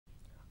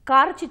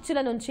Car చిచ్చుల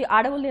నుంచి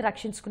అడవుల్ని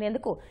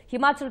రక్షించుకునేందుకు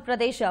హిమాచల్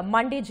ప్రదేశ్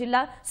మండి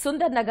జిల్లా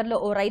సుందర్ నగర్లో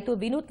ఓ రైతు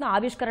వినూత్న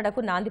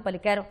ఆవిష్కరణకు నాంది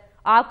పలికారు.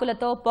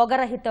 ఆకులతో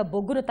పొగరహిత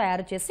బొగ్గును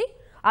తయారు చేసి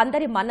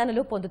అందరి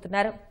మన్ననలు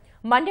పొందుతున్నారు.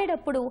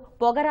 మండేటప్పుడు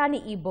పొగరాని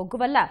ఈ బొగ్గు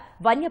వల్ల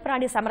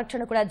వన్యప్రాణి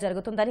సంరక్షణ కూడా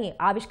జరుగుతుందని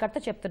ఆవిష్కర్త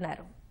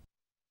చెప్తున్నారు.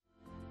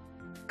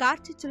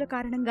 కార్చిచ్చుల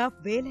కారణంగా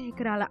వేల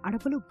ఎకరాల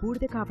అడవులు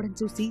బూడిద కావడం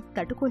చూసి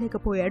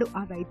తట్టుకోలేకపోయాడు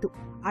ఆ రైతు.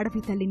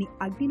 అడవి తల్లిని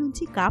అగ్ని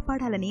నుంచి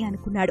కాపాడాలని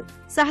అనుకున్నాడు.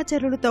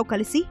 సహచరులతో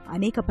కలిసి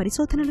అనేక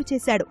పరిశోధనలు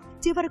చేశాడు.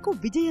 చివరకు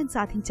విజయం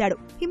సాధించాడు.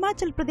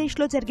 హిమాచల్ ప్రదేశ్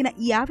లో జరిగిన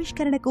ఈ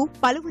ఆవిష్కరణకు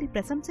పలువురి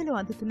ప్రశంసలు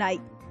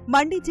అందుతున్నాయి.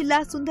 మండి జిల్లా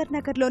సుందర్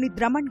నగర్ లోని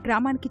ద్రమణ్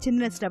గ్రామానికి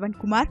చెందిన శ్రవణ్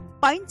కుమార్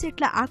పైన్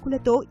చెట్ల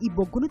ఆకులతో ఈ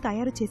బొగ్గును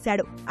తయారు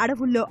చేశాడు.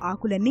 అడవుల్లో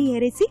ఆకులన్నీ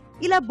ఏరేసి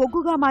ఇలా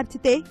బొగ్గుగా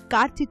మార్చితే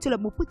కార్చిచ్చుల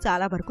ముప్పు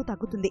చాలా వరకు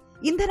తగ్గుతుంది.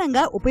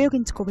 ఇంధనంగా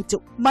ఉపయోగించుకోవచ్చు.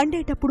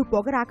 మండేటప్పుడు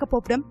పొగ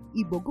రాకపోవడం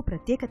ఈ బొగ్గు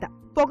ప్రత్యేకత.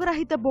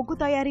 పొగరహిత బొగ్గు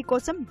తయారీ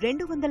కోసం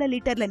 200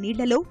 లీటర్ల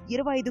నీళ్లలో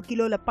 25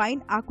 కిలోల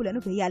పైన్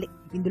ఆకులను వేయాలి.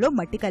 ఇందులో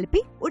మట్టి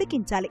కలిపి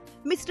ఉడికించాలి.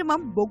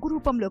 మిశ్రమం బొగ్గు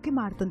రూపంలోకి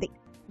మారుతుంది.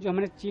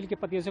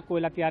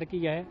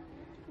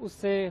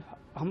 उससे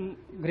हम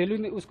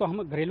उसको हम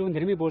घरेलू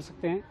ईंधन भी बोल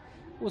सकते हैं.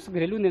 उस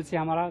घरेलू ईंधन से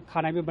हमारा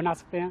खाना भी बना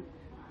सकते हैं,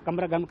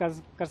 कमरा गर्म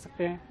कर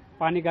सकते हैं,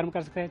 पानी गर्म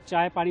कर सकते हैं,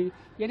 चाय पानी,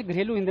 यानी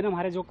घरेलू ईंधन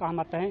हमारे जो काम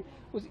आता है.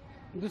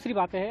 दूसरी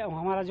बात है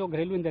हमारा जो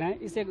घरेलू ईंधन है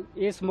इसे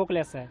ये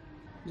स्मोकलेस है,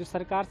 जो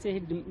सरकार से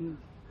ही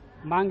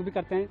मांग भी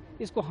करते हैं.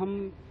 इसको हम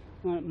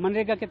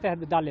मनरेगा के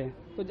तहत डालें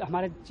तो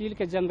हमारे चील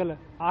के जंगल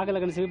आग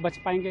लगने से भी बच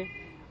पाएंगे.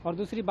 और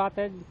दूसरी बात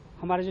है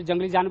हमारे जो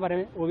जंगली जानवर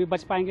हैं वो भी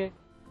बच पाएंगे.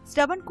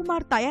 శ్రవణ్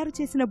కుమార్ తయారు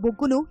చేసిన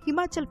బొగ్గును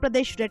Himachal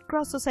Pradesh red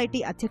cross society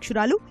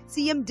అధ్యక్షురాలు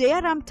సీఎం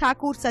జయరాం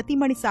ఠాకూర్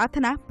సతీమణి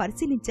సాధన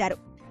పరిశీలించారు.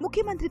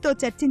 ముఖ్యమంత్రితో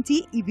చర్చించి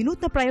ఈ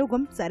వినూత్న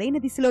ప్రయోగం సరైన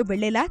దిశలో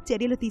వెళ్లేలా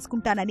చర్యలు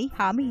తీసుకుంటానని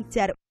హామీ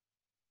ఇచ్చారు.